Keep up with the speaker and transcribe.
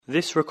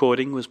This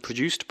recording was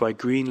produced by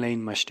Green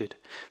Lane Masjid.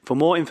 For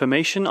more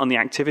information on the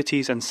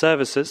activities and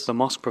services the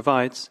mosque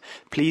provides,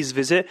 please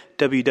visit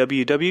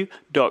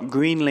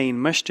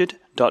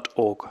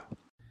www.greenlanemasjid.org.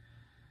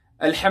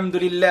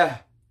 Alhamdulillah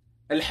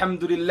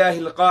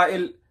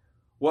القائل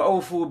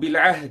وأوفوا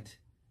بالعهد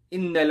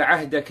إن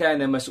العهد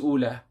كان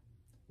مسؤولا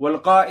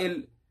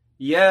والقائل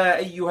يا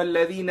أيها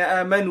الذين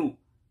آمنوا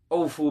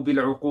أوفوا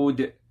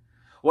بالعقود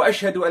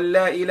وأشهد أن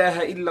لا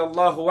إله إلا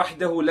الله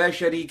وحده لا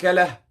شريك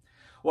له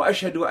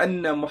وأشهد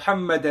أن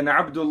محمدا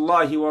عبد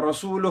الله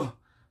ورسوله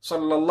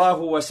صلى الله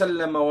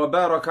وسلم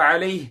وبارك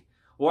عليه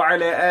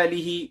وعلى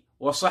آله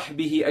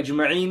وصحبه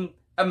أجمعين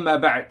أما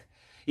بعد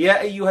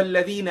يا أيها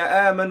الذين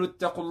آمنوا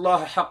اتقوا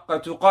الله حق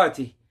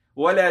تقاته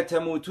ولا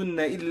تموتن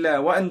إلا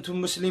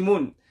وأنتم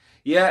مسلمون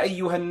يا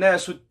أيها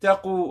الناس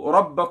اتقوا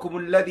ربكم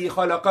الذي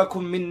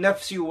خلقكم من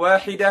نفس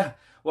واحدة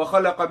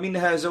وخلق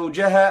منها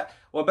زوجها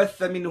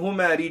وبث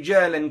منهما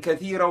رجالا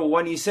كثيرا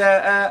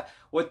ونساء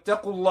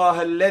واتقوا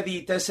الله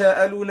الذي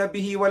تساءلون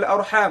به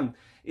والأرحام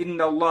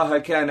إن الله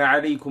كان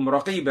عليكم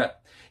رقيبا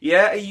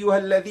يا أيها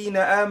الذين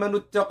آمنوا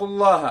اتقوا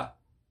الله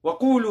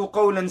وقولوا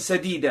قولا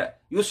سديدا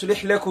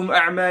يصلح لكم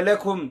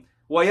أعمالكم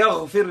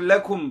ويغفر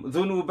لكم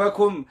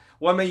ذنوبكم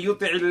ومن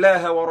يطع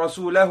الله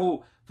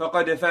ورسوله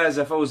فقد فاز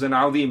فوزا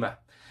عظيما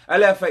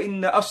ألا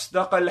فإن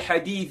أصدق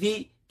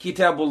الحديث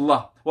كتاب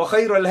الله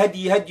وخير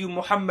الهدي هدي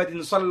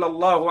محمد صلى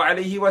الله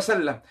عليه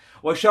وسلم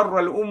وشر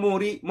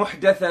الأمور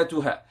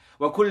محدثاتها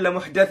وكل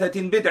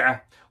محدثة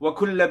بدعة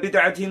وكل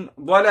بدعة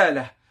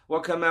ضلالة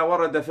وكما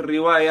ورد في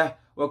الرواية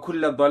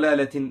وكل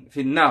ضلالة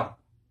في النار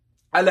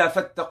ألا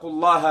فاتقوا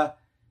الله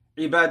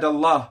عباد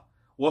الله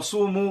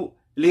وصوموا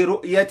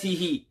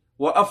لرؤيته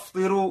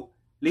وأفطروا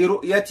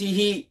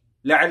لرؤيته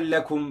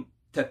لعلكم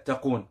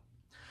تتقون.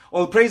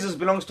 All praises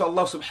belongs to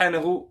Allah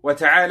subhanahu wa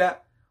ta'ala.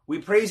 We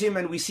praise Him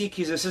and we seek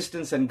His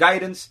assistance and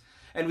guidance,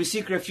 and we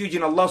seek refuge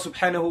in Allah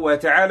subhanahu wa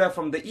ta'ala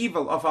from the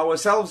evil of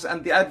ourselves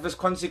and the adverse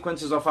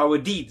consequences of our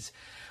deeds.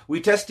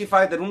 We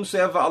testify that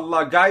whomsoever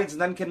Allah guides,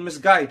 none can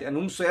misguide, and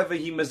whomsoever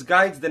He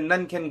misguides, then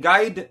none can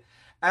guide.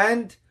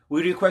 And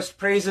we request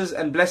praises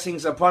and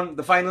blessings upon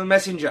the final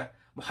messenger,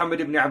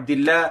 Muhammad ibn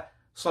Abdullah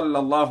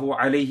sallallahu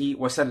alayhi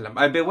wasallam.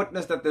 I bear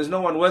witness that there is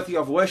no one worthy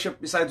of worship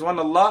besides one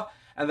Allah,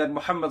 and that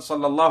Muhammad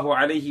sallallahu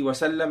alayhi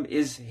wasallam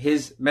is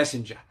His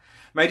messenger.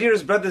 My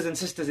dearest brothers and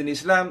sisters in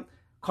Islam,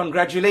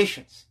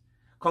 congratulations.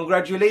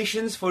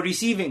 Congratulations for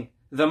receiving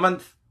the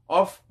month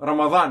of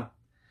Ramadan,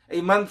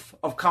 a month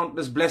of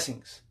countless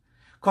blessings.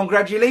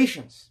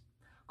 Congratulations.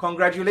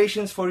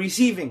 Congratulations for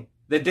receiving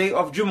the day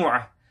of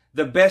Jumu'ah,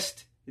 the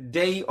best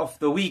day of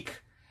the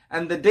week,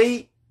 and the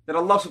day that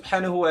Allah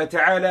subhanahu wa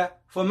ta'ala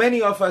for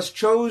many of us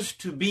chose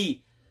to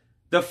be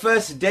the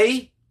first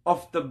day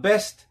of the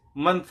best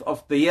month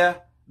of the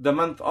year, the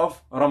month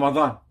of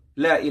Ramadan.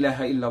 La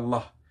ilaha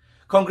illallah.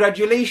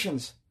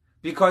 Congratulations,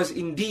 because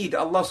indeed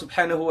Allah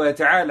subhanahu wa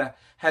ta'ala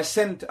has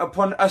sent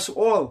upon us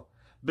all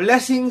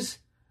blessings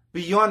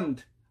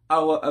beyond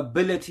our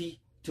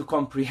ability to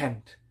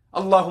comprehend.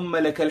 Allahumma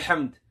lakal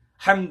hamd,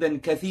 hamdan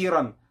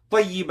kathiran,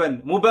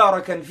 tayyiban,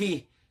 mubarakan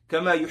fih,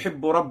 kama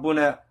yuhibbu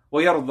rabbuna wa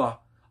yarda.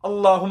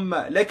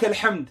 Allahumma lakal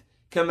hamd,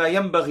 kama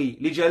yanbaghi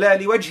li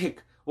jalali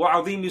wajhik wa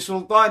azimi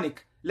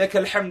sultanik,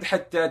 lakal hamd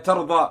hatta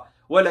tarda,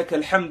 wa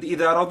lakal hamd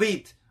idha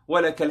radit, wa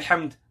lakal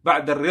hamd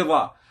ba'da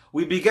al-rida.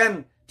 We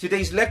began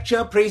today's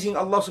lecture praising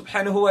Allah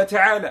subhanahu wa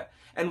ta'ala,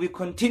 and we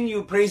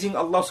continue praising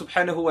Allah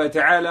subhanahu wa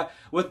ta'ala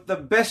with the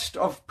best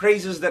of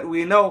praises that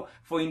we know,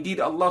 for indeed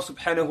Allah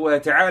subhanahu wa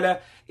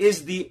ta'ala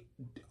is the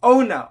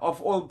owner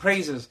of all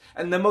praises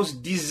and the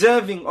most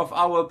deserving of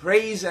our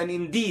praise, and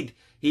indeed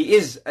He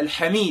is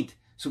Al-Hamid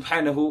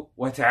subhanahu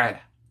wa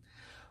ta'ala.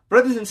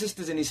 Brothers and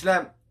sisters in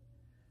Islam,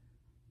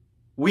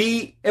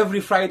 we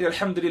every Friday,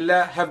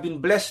 alhamdulillah, have been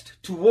blessed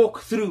to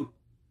walk through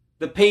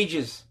the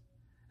pages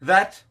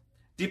that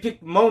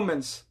depict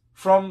moments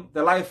from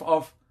the life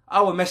of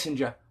our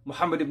messenger,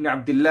 Muhammad ibn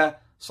Abdullah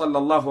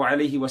sallallahu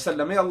alayhi wa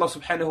sallam. May Allah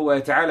subhanahu wa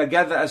ta'ala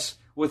gather us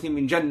with him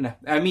in Jannah.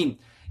 Ameen.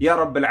 Ya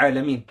Rabbil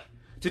Alameen.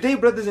 Today,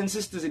 brothers and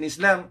sisters in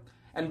Islam,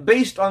 and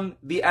based on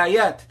the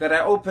ayat that I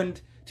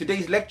opened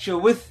today's lecture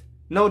with,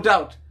 no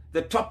doubt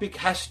the topic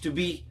has to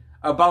be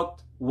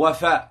about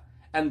wafa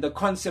and the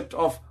concept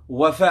of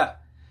wafa.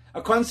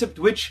 A concept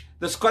which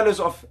the scholars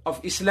of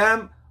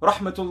Islam,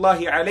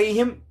 rahmatullahi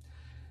alayhim,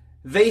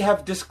 they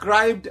have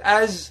described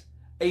as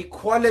a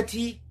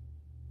quality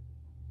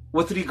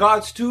with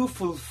regards to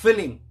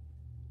fulfilling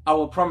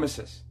our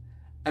promises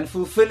and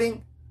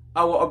fulfilling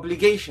our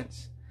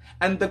obligations,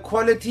 and the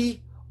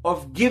quality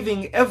of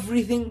giving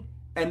everything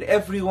and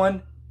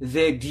everyone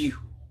their due.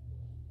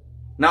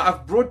 Now,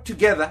 I've brought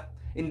together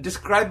in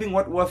describing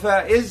what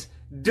wafa is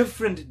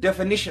different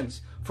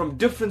definitions from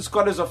different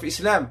scholars of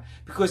Islam,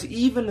 because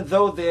even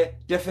though their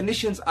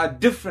definitions are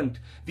different,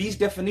 these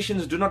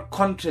definitions do not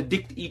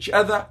contradict each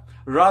other,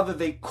 rather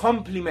they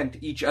complement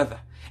each other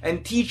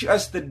and teach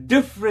us the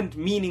different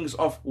meanings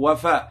of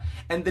wafa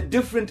and the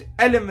different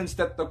elements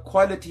that the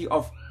quality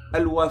of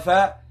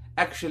al-wafa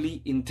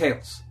actually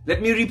entails.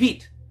 Let me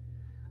repeat.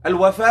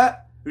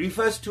 Al-wafa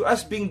refers to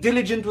us being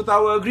diligent with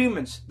our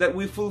agreements, that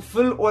we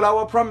fulfill all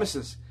our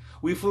promises,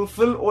 we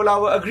fulfill all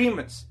our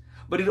agreements.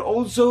 But it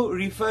also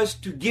refers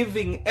to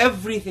giving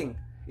everything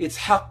its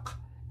haqq,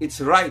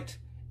 its right,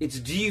 its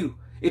due.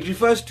 It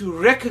refers to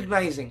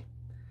recognizing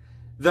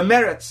the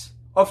merits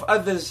of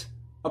others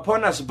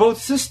upon us,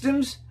 both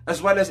systems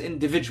as well as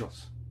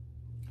individuals.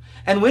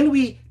 And when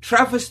we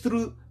traverse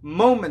through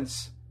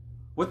moments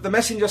with the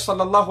Messenger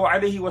sallallahu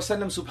alaihi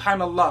wasallam,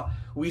 subhanallah,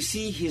 we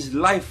see his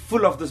life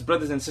full of this,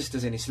 brothers and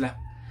sisters in Islam.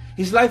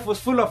 His life was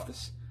full of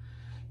this.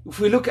 If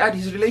we look at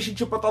his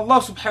relationship with Allah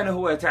subhanahu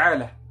wa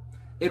ta'ala,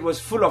 it was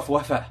full of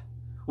wafa.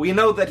 We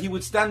know that he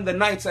would stand the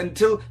nights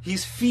until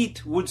his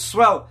feet would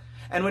swell.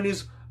 And when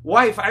his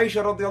wife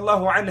Aisha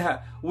radiallahu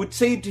anha would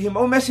say to him,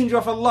 "O Messenger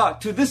of Allah,"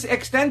 to this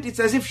extent, it's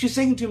as if she's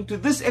saying to him, to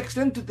this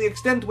extent, to the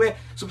extent where,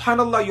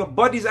 subhanallah, your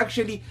body is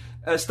actually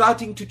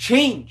starting to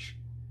change.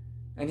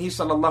 And he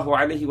sallallahu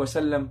alayhi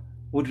wasallam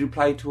would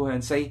reply to her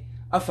and say,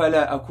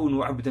 "Afala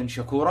akunu abdan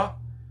shakura?"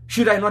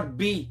 Should I not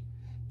be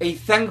a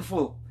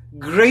thankful,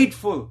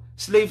 grateful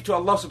slave to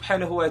Allah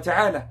subhanahu wa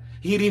ta'ala?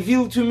 He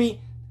revealed to me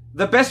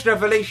the best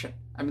revelation.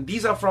 I mean,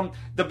 these are from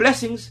the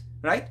blessings,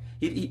 right?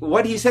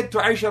 What he said to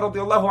Aisha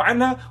radiallahu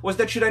anha was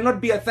that, should I not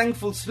be a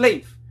thankful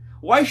slave?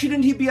 Why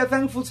shouldn't he be a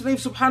thankful slave,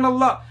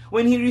 subhanallah,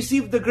 when he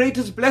received the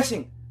greatest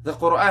blessing, the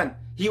Quran?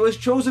 He was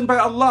chosen by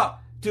Allah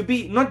to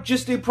be not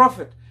just a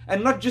prophet,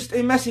 and not just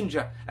a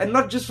messenger, and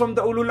not just from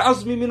the ulul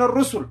azmi min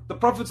ar-rusul, the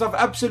prophets of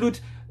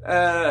absolute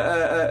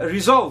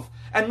resolve,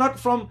 and not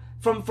from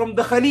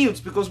the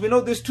Khalils, because we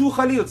know there's two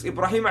Khalils,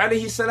 Ibrahim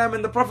alayhi salam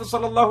and the Prophet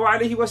sallallahu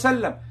alayhi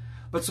wasallam.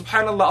 But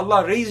subhanallah,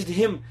 Allah raised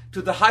him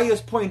to the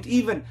highest point,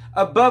 even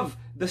above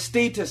the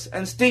status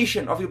and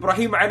station of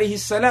Ibrahim alayhi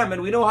salam.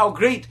 And we know how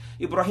great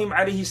Ibrahim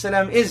alayhi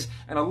salam is.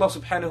 And Allah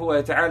subhanahu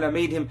wa ta'ala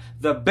made him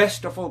the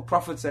best of all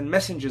prophets and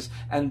messengers,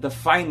 and the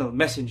final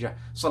messenger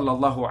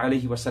sallallahu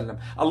alayhi wasallam.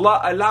 Allah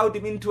allowed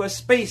him into a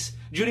space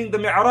during the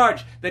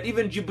Mi'raj that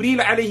even Jibreel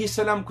alayhi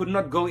salam could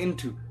not go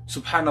into.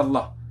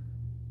 Subhanallah.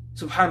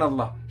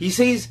 Subhanallah. He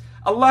says,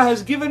 Allah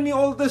has given me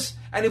all this.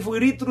 And if we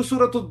read through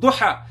Surah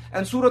Al-Duha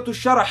and Surah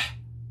Al-Sharh,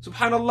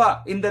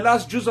 subhanallah, in the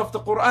last juz of the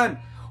Quran,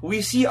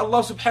 we see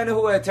Allah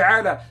subhanahu wa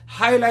ta'ala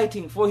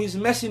highlighting for his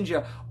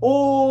messenger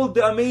all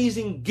the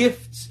amazing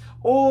gifts,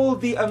 all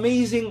the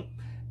amazing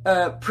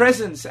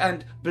presents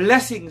and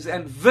blessings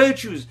and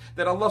virtues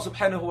that Allah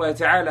subhanahu wa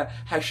ta'ala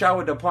has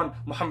showered upon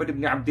Muhammad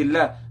ibn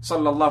Abdullah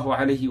sallallahu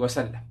alayhi wa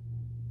sallam.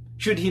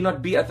 Should he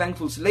not be a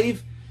thankful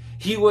slave?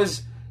 He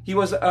was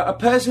a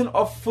person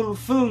of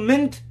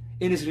fulfillment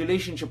in his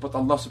relationship with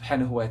Allah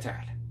subhanahu wa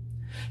ta'ala.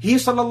 He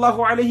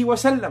sallallahu alayhi wa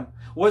sallam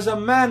was a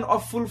man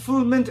of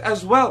fulfillment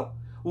as well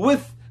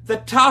with the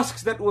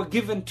tasks that were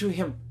given to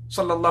him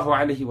sallallahu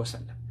alayhi wa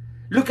sallam.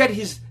 Look at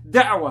his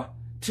da'wah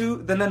to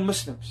the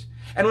non-Muslims.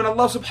 And when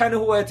Allah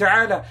subhanahu wa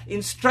ta'ala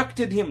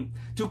instructed him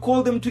to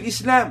call them to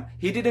Islam,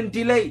 he didn't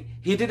delay,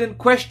 he didn't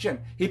question,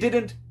 he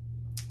didn't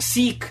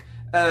seek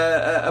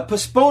a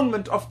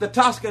postponement of the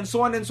task and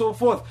so on and so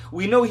forth.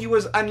 We know he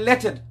was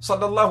unlettered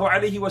sallallahu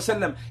alayhi wa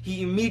sallam.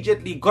 He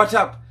immediately got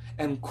up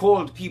and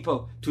called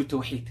people to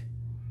Tawheed.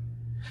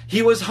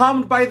 He was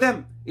harmed by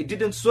them. It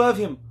didn't swerve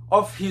him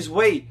off his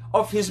way,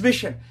 off his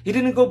mission. He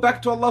didn't go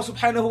back to Allah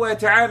subhanahu wa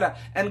ta'ala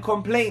and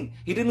complain.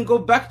 He didn't go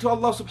back to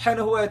Allah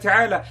subhanahu wa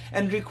ta'ala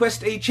and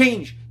request a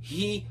change.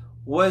 He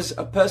was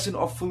a person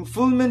of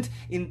fulfillment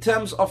in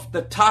terms of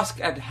the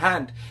task at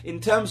hand, in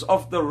terms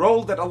of the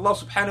role that Allah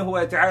subhanahu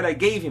wa ta'ala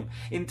gave him,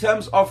 in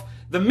terms of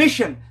the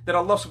mission that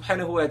Allah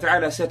subhanahu wa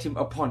ta'ala set him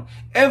upon.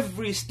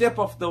 Every step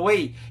of the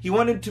way, he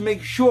wanted to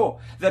make sure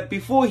that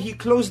before he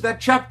closed that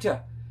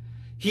chapter,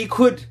 he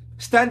could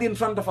stand in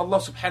front of Allah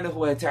subhanahu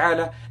wa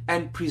ta'ala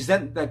and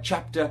present that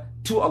chapter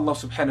to Allah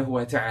subhanahu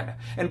wa ta'ala.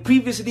 And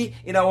previously,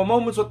 in our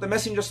moments with the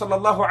Messenger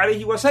sallallahu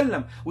alayhi wa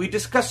sallam, we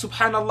discussed,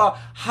 subhanallah,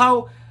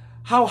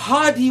 how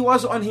hard he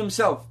was on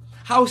himself,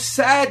 how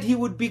sad he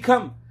would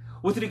become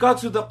with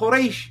regards to the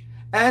Quraysh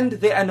and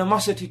their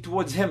animosity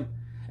towards him.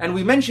 And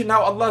we mentioned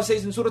how Allah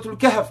says in Surah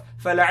Al-Kahf,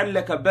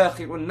 فَلَعَلَّكَ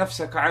بَاخِعٌ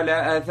نَفْسَكَ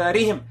عَلَىٰ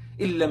آثَارِهِمْ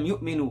إِن لَمْ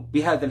يُؤْمِنُوا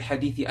بِهَذَا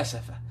الْحَدِيثِ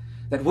أَسَفًا.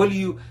 That will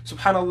you,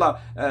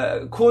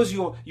 subhanallah, cause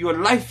your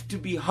life to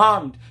be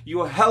harmed,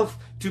 your health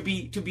to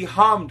be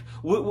harmed?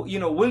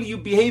 Will you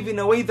behave in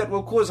a way that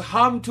will cause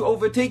harm to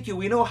overtake you?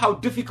 We know how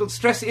difficult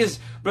stress is,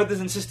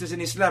 brothers and sisters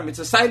in Islam. It's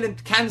a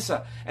silent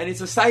cancer and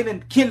it's a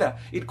silent killer.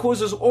 It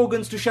causes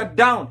organs to shut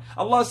down.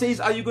 Allah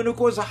says, are you going to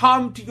cause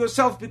harm to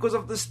yourself because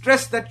of the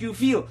stress that you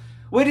feel?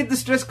 Where did the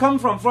stress come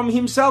from? From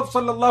himself,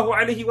 sallallahu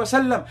alayhi wa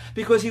sallam,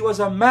 because he was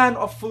a man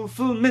of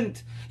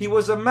fulfillment. He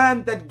was a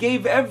man that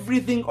gave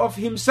everything of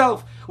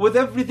himself with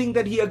everything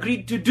that he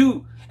agreed to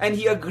do. And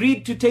he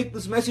agreed to take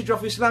this message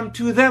of Islam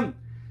to them,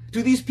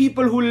 to these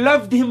people who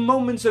loved him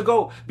moments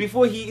ago,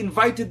 before he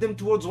invited them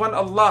towards one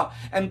Allah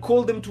and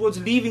called them towards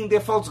leaving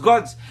their false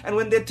gods. And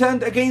when they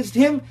turned against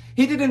him,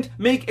 he didn't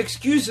make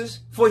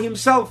excuses for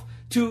himself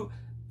to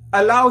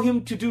allow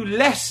him to do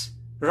less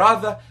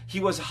Rather, he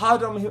was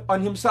hard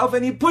on himself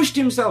and he pushed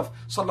himself,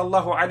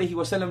 sallallahu alaihi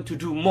wasallam, to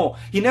do more.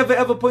 He never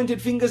ever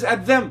pointed fingers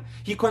at them.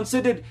 He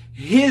considered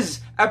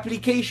his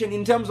application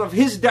in terms of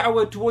his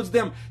da'wah towards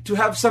them to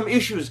have some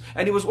issues,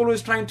 and he was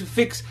always trying to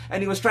fix,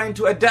 and he was trying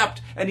to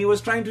adapt, and he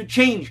was trying to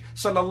change,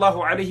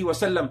 sallallahu alaihi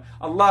wasallam.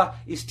 Allah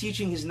is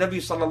teaching his Nabi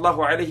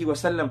sallallahu alaihi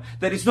wasallam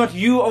that it's not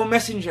you, O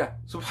Messenger.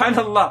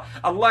 Subhanallah.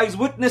 Allah is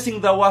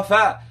witnessing the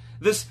wafa,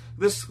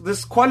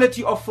 this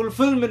quality of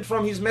fulfillment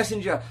from his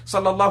messenger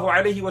sallallahu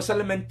alaihi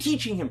wasallam, and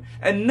teaching him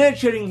and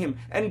nurturing him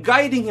and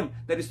guiding him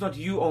that it's not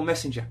you, O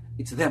messenger,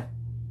 it's them.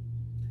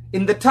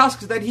 In the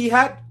tasks that he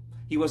had,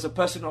 he was a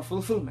person of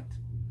fulfillment.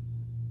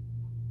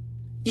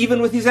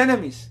 Even with his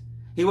enemies,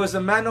 he was a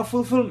man of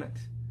fulfillment.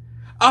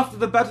 After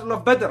the battle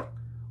of Badr,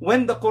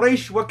 when the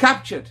Quraysh were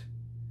captured,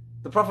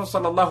 the Prophet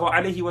sallallahu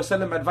alaihi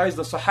wasallam advised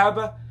the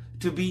Sahaba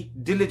to be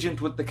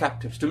diligent with the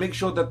captives, to make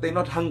sure that they're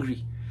not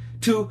hungry,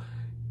 to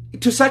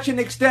such an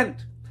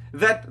extent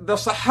that the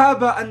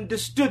Sahaba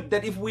understood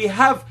that if we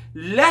have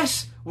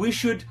less, we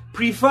should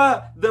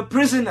prefer the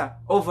prisoner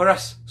over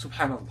us.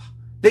 Subhanallah.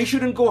 They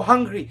shouldn't go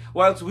hungry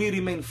whilst we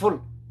remain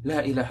full. La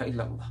ilaha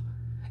illallah.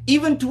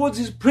 Even towards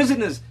his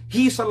prisoners,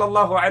 he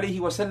sallallahu alaihi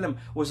wasallam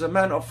was a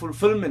man of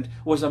fulfillment,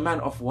 was a man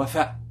of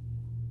wafa.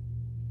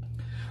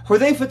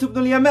 Hudayfa ibn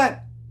al-Yaman,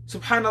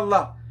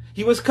 subhanallah,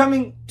 he was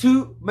coming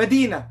to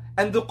Medina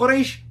and the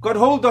Quraysh got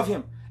hold of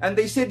him. And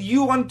they said,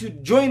 you want to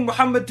join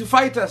Muhammad to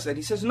fight us? And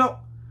he says, no,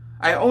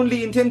 I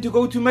only intend to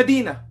go to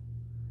Medina.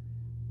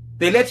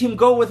 They let him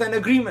go with an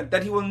agreement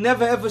that he will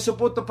never ever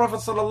support the Prophet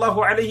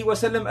sallallahu alaihi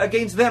wasallam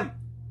against them.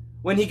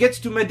 When he gets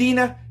to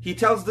Medina, he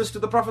tells this to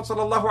the Prophet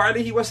sallallahu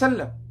alaihi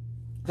wasallam,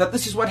 that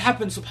this is what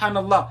happened,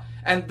 subhanallah,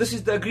 and this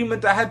is the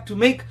agreement I had to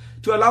make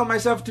to allow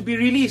myself to be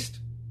released.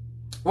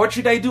 What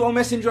should I do, O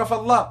Messenger of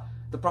Allah?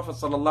 The Prophet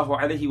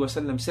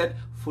ﷺ said,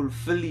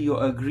 fulfill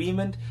your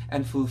agreement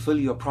and fulfill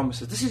your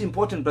promises. This is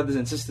important, brothers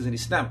and sisters in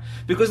Islam,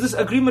 because this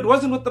agreement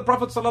wasn't with the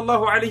Prophet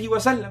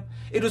ﷺ,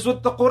 it was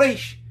with the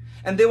Quraysh.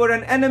 And they were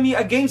an enemy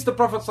against the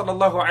Prophet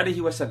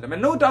ﷺ.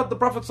 And no doubt the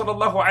Prophet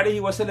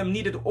ﷺ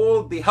needed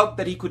all the help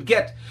that he could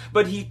get.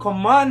 But he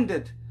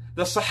commanded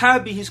the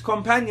Sahabi, his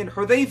companion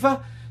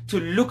Hudayfa, to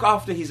look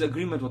after his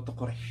agreement with the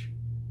Quraysh.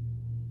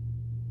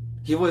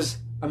 He was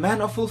a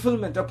man of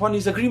fulfillment upon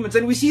his agreements.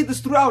 And we see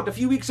this throughout. A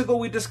few weeks ago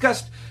we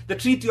discussed the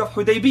Treaty of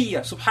Hudaybiyah,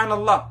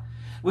 subhanallah,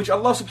 which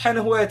Allah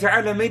subhanahu wa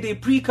ta'ala made a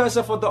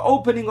precursor for the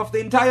opening of the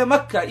entire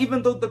Mecca.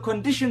 Even though the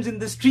conditions in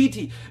this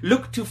treaty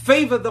look to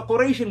favor the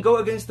Quraysh and go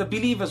against the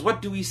believers,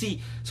 what do we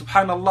see?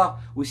 Subhanallah,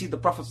 we see the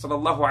Prophet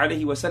sallallahu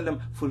alaihi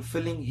wasallam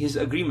fulfilling his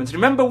agreements.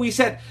 Remember we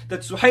said that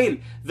Suhail,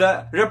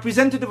 the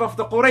representative of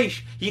the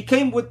Quraysh, he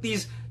came with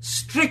these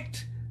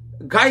strict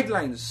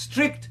guidelines,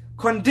 strict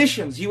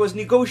conditions. He was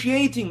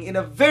negotiating in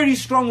a very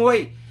strong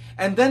way.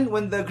 And then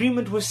when the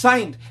agreement was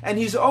signed and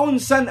his own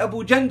son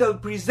Abu Jandal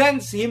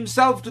presents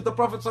himself to the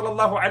Prophet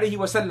sallallahu alaihi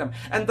wasallam,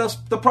 and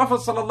the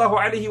Prophet sallallahu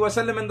alaihi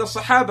wasallam and the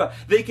Sahaba,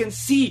 they can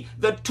see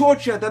the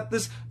torture that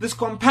this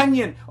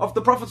companion of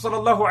the Prophet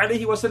sallallahu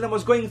alaihi wasallam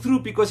was going through,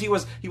 because he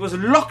was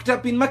locked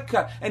up in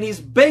Mecca and he's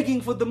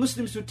begging for the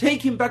Muslims to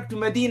take him back to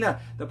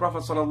Medina. The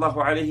Prophet sallallahu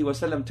alaihi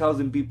wasallam tells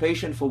him, be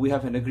patient, for we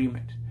have an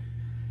agreement.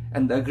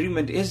 And the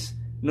agreement is,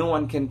 no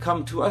one can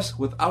come to us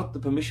without the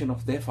permission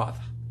of their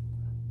father,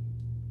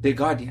 their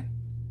guardian.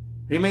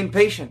 Remain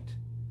patient.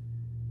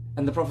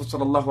 And the Prophet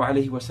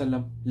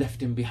ﷺ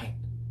left him behind.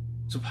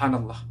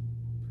 Subhanallah.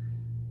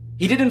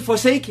 He didn't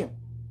forsake him.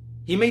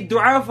 He made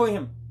dua for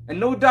him. And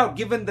no doubt,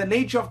 given the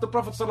nature of the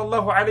Prophet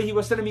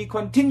ﷺ, he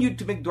continued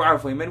to make dua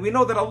for him. And we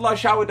know that Allah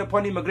showered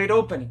upon him a great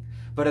opening.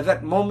 But at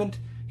that moment,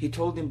 he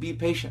told him, be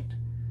patient.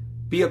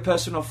 Be a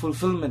person of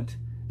fulfillment.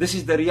 This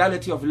is the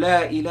reality of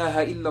La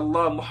ilaha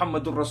illallah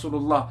Muhammadur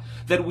Rasulullah,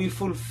 that we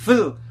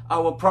fulfill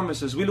our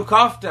promises, we look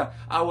after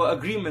our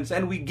agreements,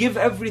 and we give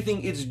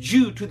everything its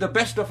due to the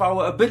best of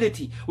our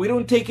ability. We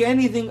don't take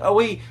anything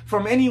away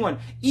from anyone,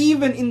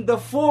 even in the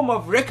form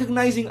of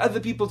recognizing other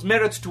people's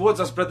merits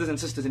towards us, brothers and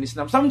sisters in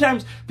Islam.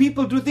 Sometimes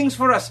people do things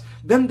for us,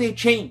 then they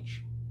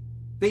change.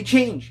 They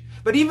change.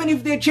 But even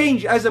if they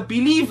change as a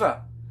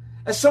believer,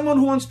 as someone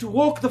who wants to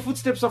walk the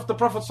footsteps of the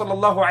Prophet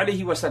sallallahu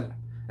alaihi wasallam,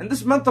 and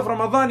this month of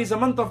Ramadan is a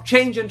month of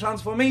change and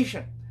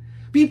transformation.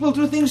 People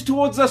do things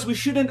towards us. We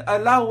shouldn't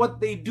allow what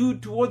they do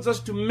towards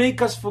us to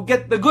make us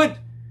forget the good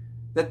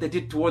that they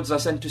did towards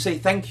us, and to say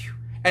thank you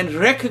and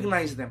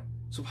recognize them,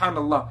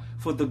 subhanallah,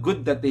 for the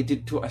good that they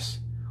did to us,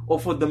 or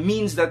for the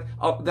means that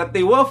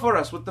they were for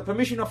us with the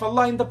permission of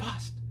Allah in the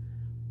past.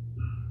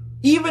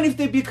 Even if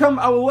they become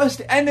our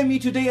worst enemy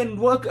today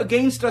and work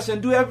against us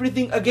and do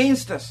everything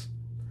against us,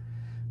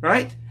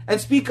 right? And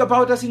speak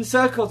about us in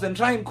circles and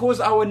try and cause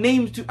our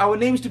names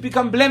to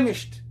become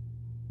blemished,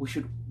 we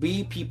should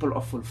be people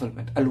of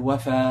fulfillment.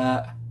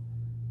 Al-Wafa.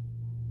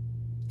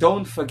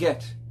 Don't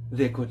forget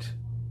their good.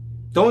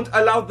 Don't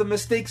allow the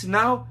mistakes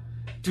now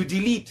to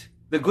delete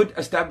the good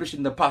established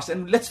in the past.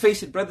 And let's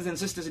face it, brothers and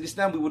sisters in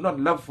Islam, we would not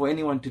love for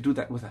anyone to do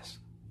that with us.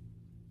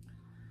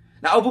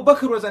 Now, Abu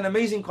Bakr was an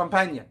amazing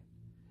companion.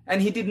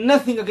 and he did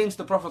nothing against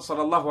the Prophet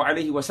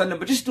ﷺ,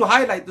 but just to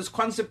highlight this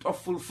concept of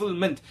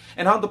fulfillment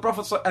and how the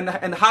Prophet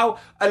and how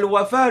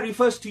al-wafa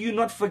refers to you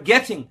not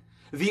forgetting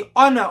the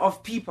honor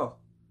of people.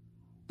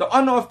 The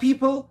honor of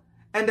people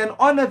and an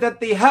honor that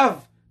they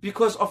have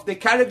because of their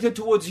character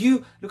towards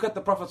you. Look at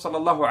the Prophet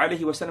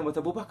ﷺ with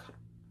Abu Bakr.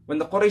 When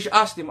the Quraysh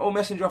asked him, O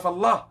Messenger of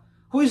Allah,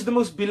 who is the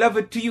most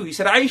beloved to you? He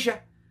said, Aisha.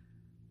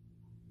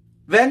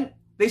 Then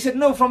they said,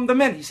 no, from the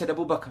men. He said,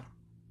 Abu Bakr,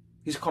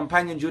 his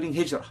companion during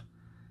Hijrah.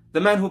 The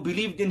man who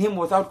believed in him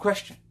without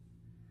question.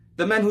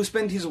 The man who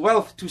spent his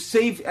wealth to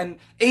save and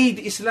aid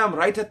Islam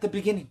right at the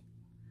beginning.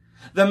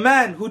 The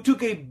man who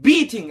took a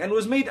beating and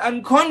was made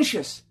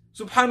unconscious,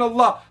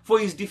 subhanallah, for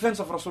his defense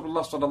of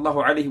Rasulullah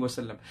sallallahu alaihi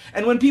wasallam.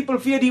 And when people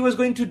feared he was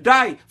going to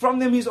die, from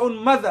them his own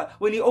mother,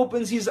 when he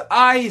opens his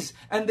eyes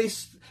and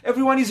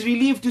everyone is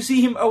relieved to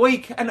see him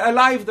awake and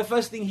alive, the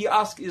first thing he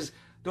asks is,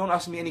 don't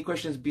ask me any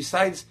questions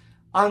besides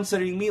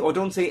answering me, or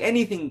don't say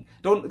anything.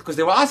 Because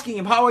they were asking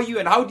him, how are you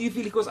and how do you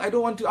feel? He goes, I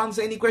don't want to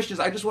answer any questions.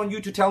 I just want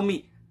you to tell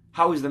me,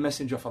 how is the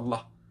Messenger of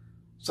Allah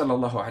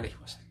sallallahu alaihi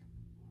wasallam?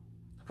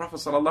 The Prophet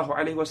sallallahu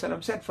alaihi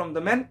wasallam said, from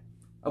the men,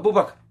 Abu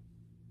Bakr.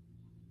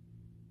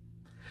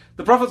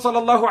 The Prophet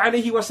sallallahu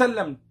alaihi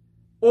wasallam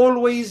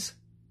always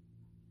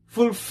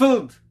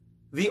fulfilled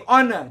the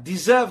honor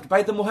deserved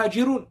by the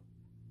Muhajirun,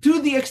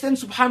 to the extent,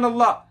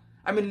 subhanallah.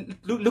 I mean,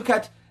 look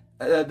at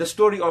the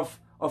story of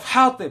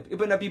Hatib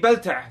ibn Abi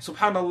Balta',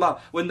 subhanallah,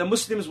 when the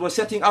Muslims were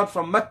setting out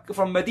from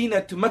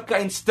Medina to Mecca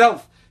in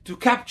stealth to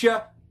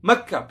capture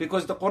Mecca,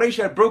 because the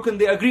Quraysh had broken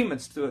the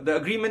agreements, the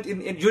agreement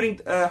during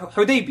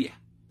Hudaybiyah.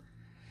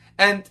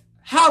 And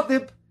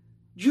Hatib,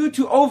 due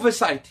to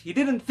oversight, he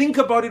didn't think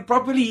about it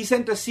properly, he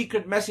sent a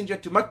secret messenger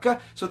to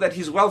Mecca so that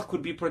his wealth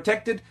could be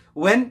protected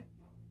when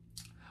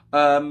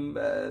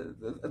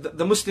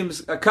the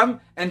Muslims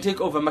come and take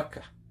over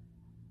Mecca.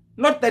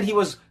 Not that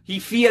he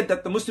feared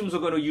that the Muslims were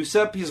going to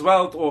usurp his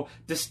wealth or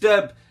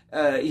disturb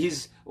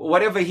his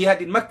whatever he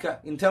had in Mecca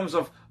in terms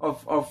of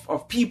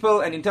people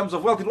and in terms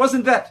of wealth. It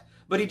wasn't that.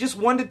 But he just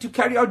wanted to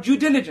carry out due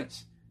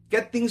diligence,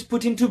 get things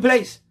put into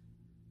place.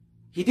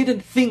 He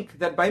didn't think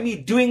that by me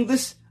doing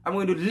this, I'm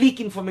going to leak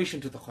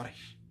information to the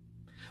Quraysh.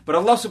 But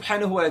Allah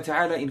subhanahu wa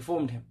ta'ala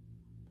informed him.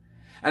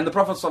 And the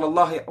Prophet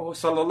sallallahu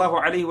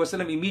alaihi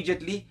wasallam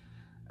immediately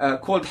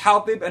called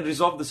Hatib and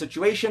resolved the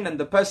situation, and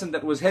the person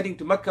that was heading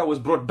to Mecca was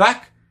brought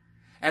back.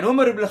 And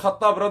Umar ibn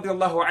Khattab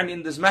radiallahu anhu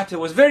in this matter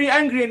was very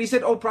angry, and he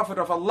said, O Prophet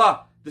of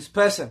Allah, this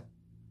person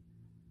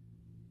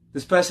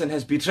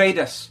has betrayed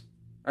us.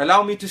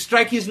 Allow me to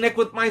strike his neck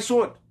with my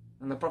sword.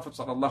 And the Prophet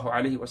sallallahu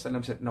alaihi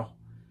wasallam said, no.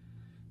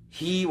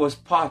 He was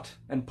part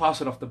and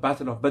parcel of the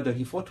battle of Badr.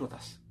 He fought with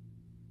us.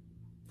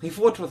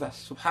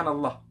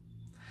 Subhanallah.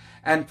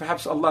 And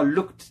perhaps Allah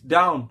looked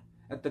down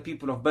at the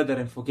people of Badr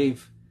and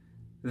forgave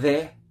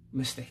their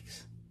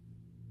mistakes.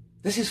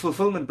 This is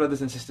fulfillment, brothers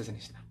and sisters in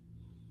Islam.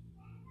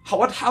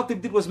 What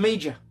Hatib did was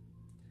major.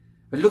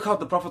 But look how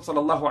the Prophet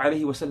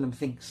ﷺ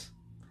thinks,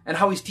 and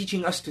how he's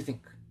teaching us to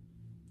think.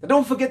 But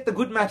don't forget the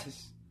good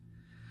matters.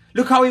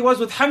 Look how he was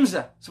with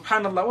Hamza.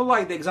 Subhanallah.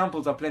 Wallahi, the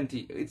examples are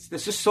plenty.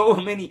 There's just so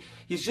many.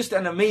 He's just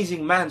an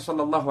amazing man,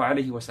 sallallahu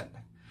alayhi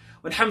wasallam.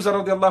 When Hamza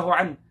radiallahu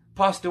anhu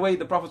passed away,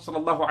 the Prophet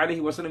sallallahu alayhi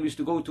wasallam used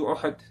to go to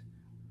Uhud,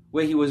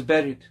 where he was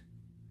buried.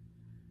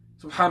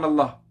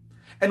 Subhanallah.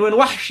 And when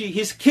Wahshi,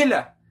 his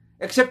killer,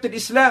 accepted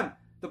Islam,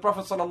 the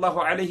Prophet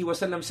sallallahu alayhi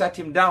wasallam sat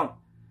him down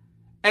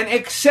and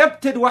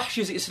accepted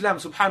Wahshi's Islam.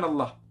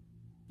 Subhanallah.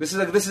 This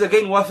is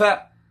again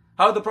wafa.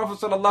 How the Prophet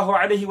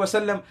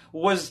ﷺ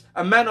was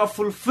a man of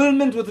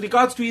fulfillment with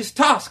regards to his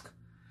task.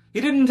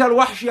 He didn't tell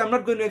Wahshi, I'm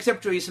not going to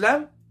accept your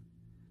Islam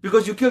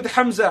because you killed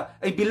Hamza,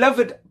 a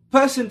beloved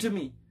person to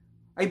me,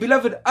 a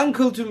beloved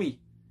uncle to me.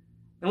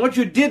 And what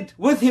you did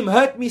with him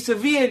hurt me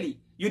severely.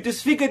 You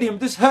disfigured him.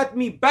 This hurt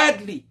me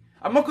badly.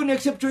 I'm not going to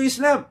accept your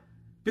Islam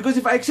because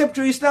if I accept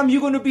your Islam,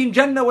 you're going to be in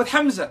Jannah with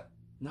Hamza.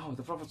 No,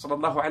 the Prophet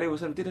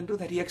ﷺ didn't do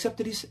that. He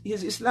accepted his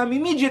Islam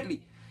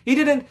immediately. He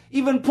didn't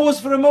even pause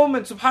for a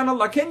moment,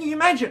 subhanallah. Can you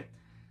imagine?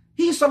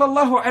 He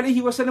sallallahu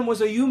alayhi wasallam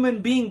was a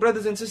human being,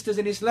 brothers and sisters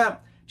in Islam.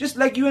 Just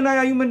like you and I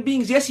are human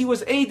beings. Yes, he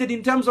was aided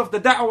in terms of the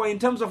da'wah, in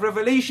terms of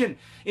revelation,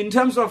 in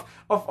terms of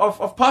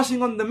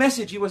passing on the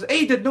message. He was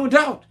aided, no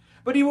doubt.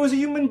 But he was a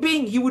human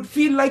being. He would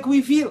feel like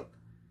we feel.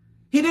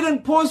 He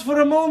didn't pause for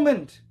a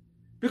moment.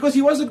 Because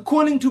he wasn't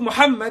calling to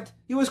Muhammad.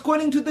 He was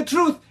calling to the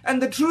truth. And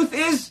the truth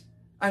is,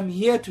 I'm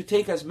here to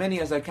take as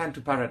many as I can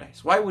to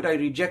paradise. Why would I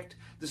reject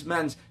this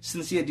man's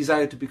sincere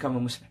desire to become a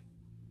Muslim?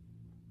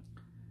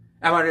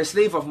 Am I a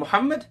slave of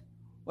Muhammad?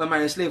 Or am I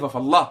a slave of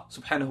Allah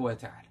subhanahu wa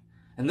ta'ala?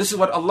 And this is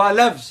what Allah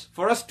loves,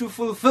 for us to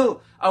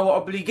fulfill our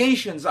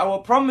obligations, our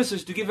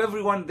promises, to give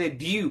everyone their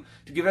due,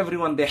 to give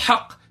everyone their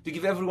haqq, to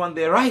give everyone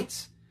their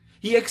rights.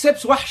 He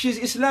accepts Wahshi's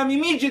Islam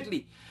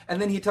immediately.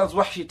 And then he tells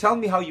Wahshi, tell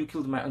me how you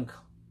killed my uncle.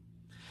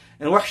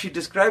 And Wahshi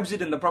describes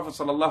it, and the Prophet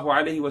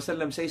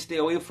ﷺ says, stay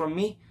away from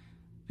me,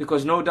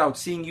 because no doubt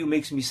seeing you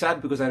makes me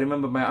sad because I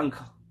remember my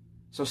uncle.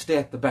 So stay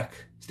at the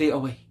back, stay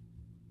away.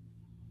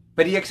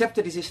 But he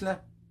accepted his Islam.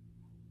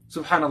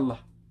 Subhanallah.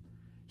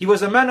 He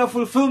was a man of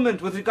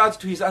fulfillment with regards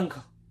to his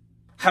uncle,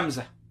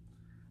 Hamza,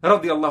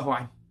 radiallahu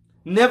anhu.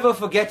 Never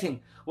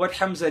forgetting what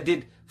Hamza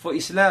did for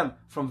Islam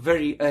from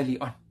very early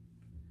on.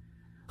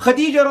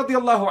 Khadija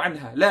radiallahu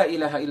anha, la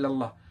ilaha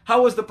illallah.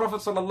 How was the Prophet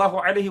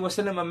sallallahu alaihi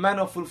wasallam a man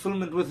of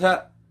fulfillment with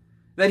her,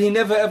 that he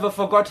never ever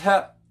forgot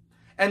her?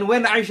 And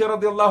when Aisha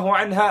radiallahu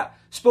anha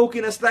spoke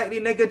in a slightly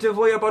negative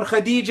way about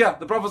Khadija,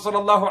 the Prophet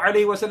sallallahu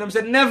alaihi wasallam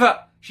said,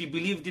 never. She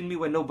believed in me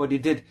when nobody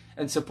did,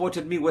 and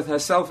supported me with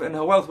herself and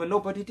her wealth when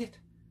nobody did.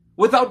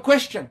 Without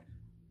question,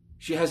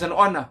 she has an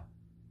honor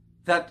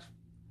that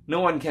no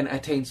one can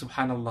attain,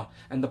 subhanallah.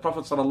 And the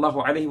Prophet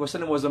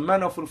ﷺ was a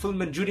man of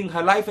fulfillment during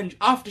her life and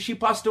after she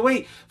passed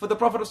away. For the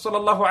Prophet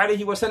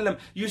ﷺ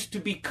used to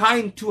be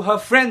kind to her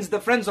friends, the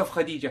friends of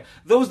Khadija,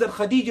 those that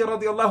Khadija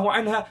radiallahu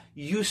anha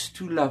used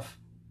to love.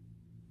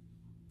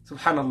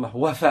 Subhanallah,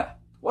 wafa.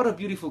 What a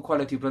beautiful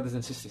quality, brothers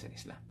and sisters in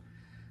Islam.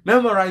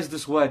 Memorize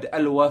this word,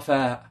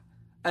 al-wafa.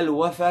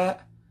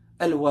 Al-wafa,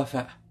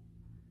 al-wafa.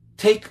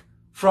 Take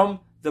from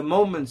the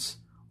moments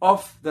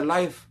of the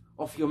life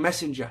of your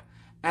messenger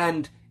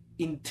and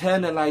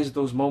internalize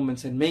those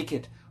moments and make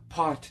it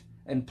part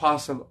and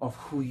parcel of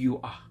who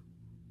you are.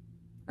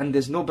 And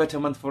there's no better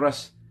month for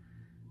us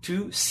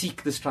to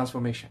seek this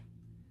transformation,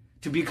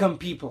 to become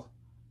people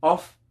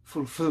of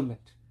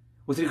fulfillment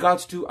with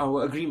regards to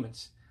our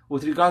agreements,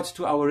 with regards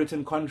to our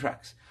written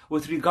contracts,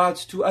 with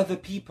regards to other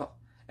people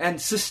and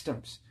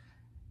systems.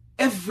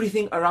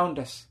 Everything around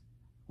us,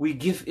 we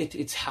give it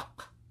its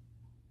haqq.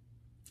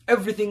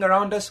 Everything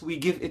around us, we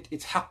give it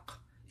its haqq,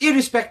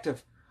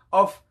 irrespective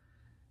of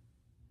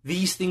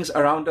these things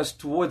around us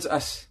towards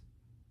us.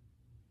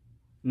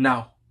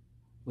 Now,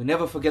 we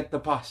never forget the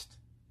past.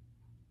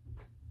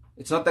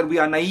 It's not that we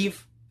are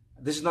naive.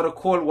 This is not a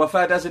call.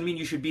 Wafa doesn't mean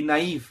you should be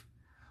naive.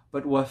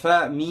 But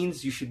wafa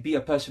means you should be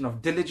a person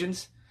of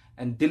diligence,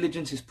 and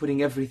diligence is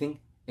putting everything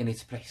in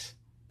its place.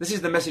 This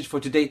is the message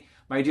for today,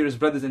 my dearest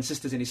brothers and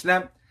sisters in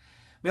Islam.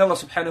 May Allah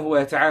subhanahu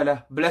wa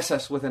ta'ala bless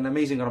us with an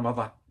amazing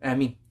Ramadan.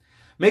 Ameen.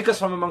 Make us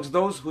from amongst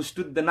those who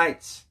stood the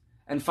nights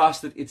and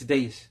fasted its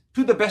days.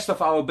 To the best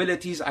of our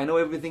abilities. I know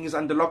everything is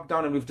under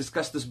lockdown and we've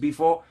discussed this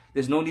before.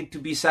 There's no need to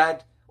be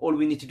sad. All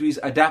we need to do is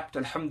adapt.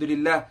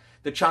 Alhamdulillah,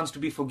 the chance to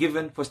be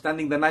forgiven for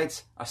standing the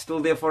nights are still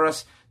there for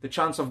us. The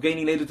chance of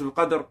gaining Laylatul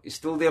Qadr is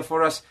still there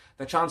for us.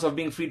 The chance of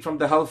being freed from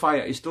the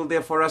hellfire is still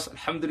there for us.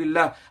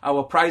 Alhamdulillah,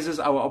 our prizes,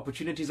 our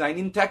opportunities are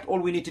intact. All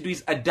we need to do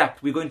is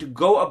adapt. We're going to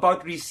go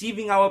about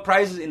receiving our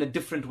prizes in a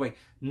different way.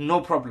 No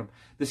problem.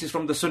 This is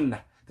from the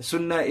Sunnah. The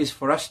Sunnah is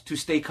for us to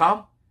stay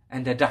calm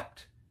and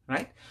adapt.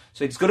 Right?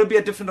 So it's going to be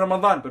a different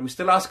Ramadan, but we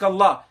still ask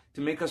Allah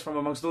to make us from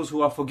amongst those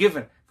who are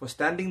forgiven for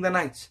standing the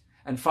nights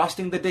and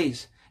fasting the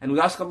days. And we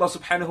ask Allah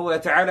subhanahu wa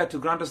ta'ala to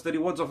grant us the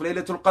rewards of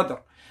Laylatul Qadr.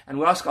 And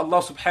we ask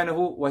Allah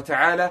subhanahu wa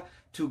ta'ala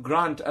to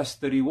grant us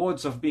the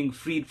rewards of being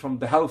freed from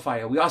the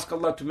hellfire. We ask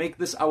Allah to make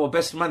this our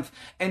best month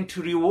and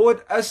to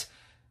reward us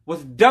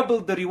with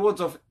double the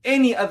rewards of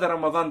any other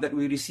Ramadan that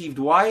we received.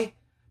 Why?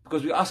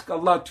 Because we ask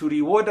Allah to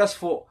reward us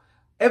for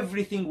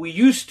everything we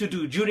used to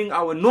do during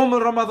our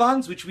normal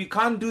Ramadans, which we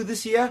can't do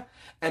this year,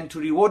 and to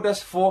reward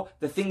us for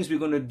the things we're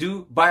going to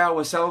do by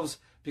ourselves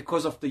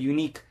because of the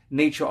unique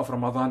nature of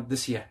Ramadan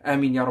this year.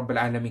 Ameen ya Rabbil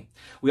Alameen.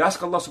 We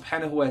ask Allah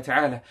subhanahu wa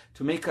ta'ala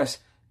to make us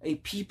a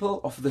people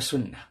of the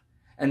Sunnah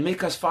and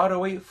make us far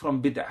away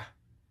from bid'ah.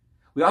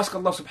 We ask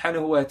Allah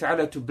subhanahu wa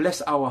ta'ala to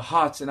bless our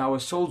hearts and our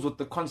souls with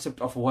the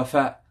concept of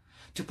wafa,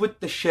 to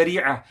put the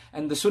Sharia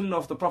and the Sunnah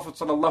of the Prophet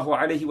sallallahu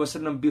alaihi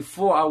wasallam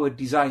before our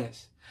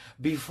desires,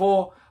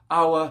 before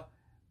our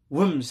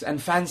whims and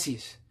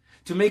fancies,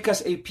 to make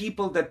us a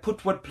people that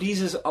put what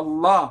pleases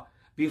Allah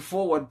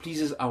before what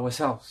pleases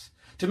ourselves,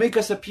 to make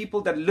us a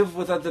people that live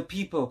with other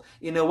people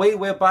in a way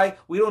whereby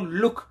we don't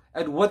look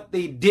at what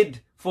they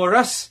did for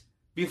us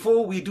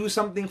before we do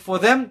something for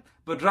them,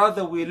 but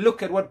rather we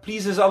look at what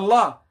pleases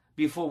Allah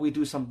before we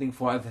do something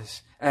for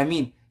others.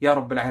 Ameen ya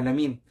Rabbil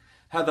Alameen.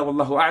 Hada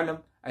wallahu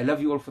a'lam. I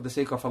love you all for the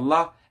sake of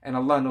Allah, and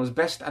Allah knows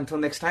best. Until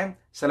next time,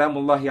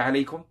 salamullahi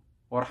alaykum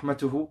wa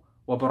rahmatuhu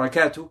wa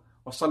barakatuh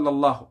wa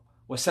sallallahu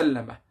wa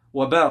sallama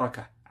wa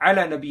baraka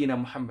ala nabiyyina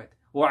Muhammad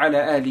wa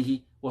ala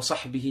alihi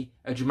وصحبه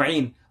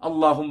أجمعين.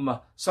 اللهم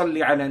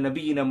صل على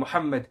نبينا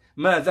محمد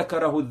ما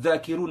ذكره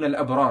الذاكرون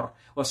الأبرار،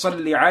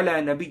 وصل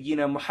على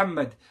نبينا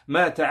محمد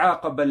ما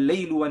تعاقب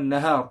الليل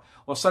والنهار،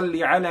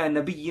 وصل على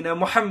نبينا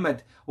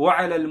محمد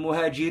وعلى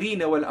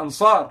المهاجرين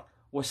والأنصار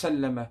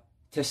وسلم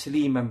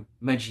تسليما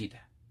مجيدا.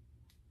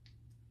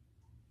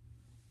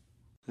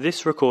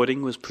 This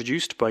recording was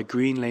produced by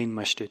Green Lane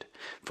Masjid.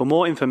 For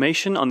more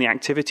information on the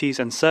activities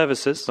and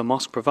services the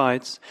mosque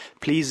provides,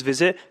 please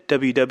visit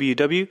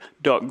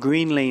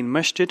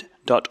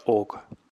www.greenlanemasjid.org.